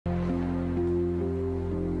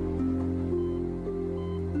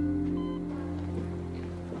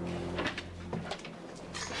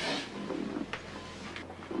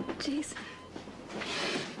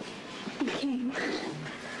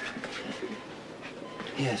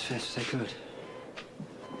Yeah, as fast as I could.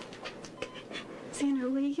 Sandra,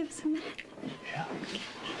 will you give us a minute? Yeah.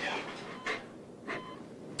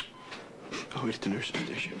 I'll wait at the nurse's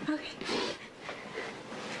station. Okay.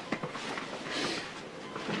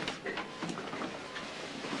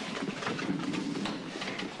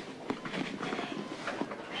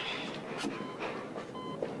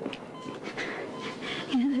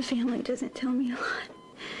 You know, the family doesn't tell me a lot.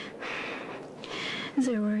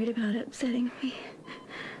 They're worried about upsetting me.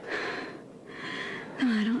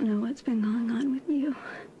 Oh, I don't know what's been going on with you.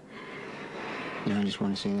 No, I just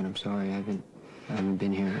want to say that I'm sorry. I haven't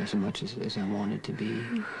been here as much as I wanted to be.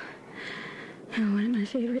 Oh, one of my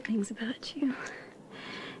favorite things about you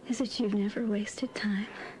is that you've never wasted time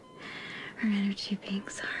or energy being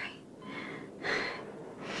sorry.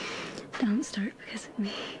 Don't start because of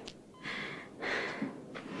me.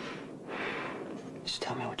 Just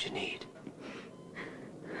tell me what you need.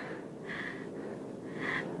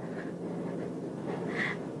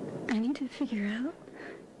 I need to figure out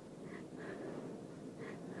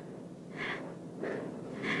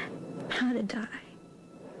how to die.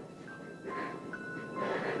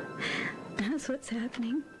 That's what's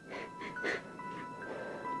happening.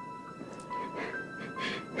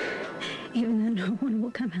 Even though no one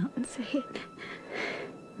will come out and say it.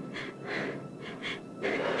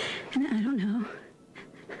 And I don't know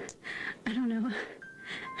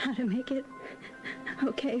how to make it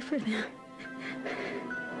okay for them.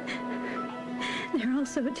 They're all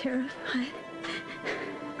so terrified.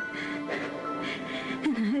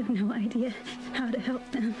 And I have no idea how to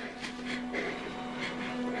help them.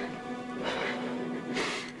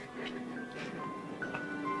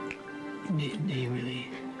 Do you really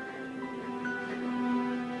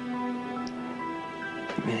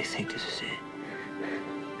think this is it?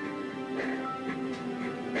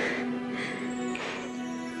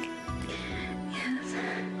 Yes.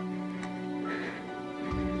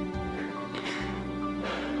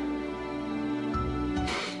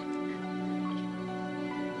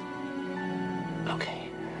 Okay.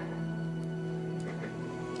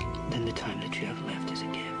 Then the time that you have left is a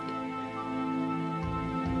gift.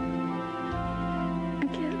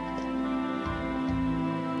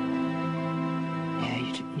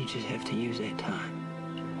 You just have to use that time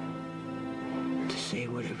to say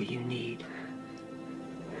whatever you need.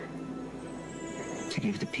 To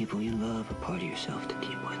give the people you love a part of yourself to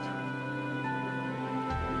keep with them.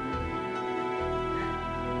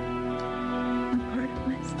 A part of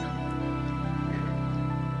myself.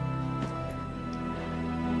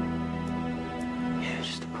 Yeah,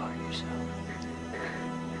 just a part of yourself.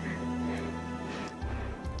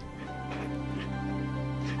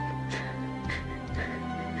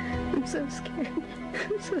 I'm so scared.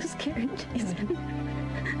 I'm so scared, Jason.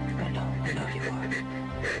 I know you are.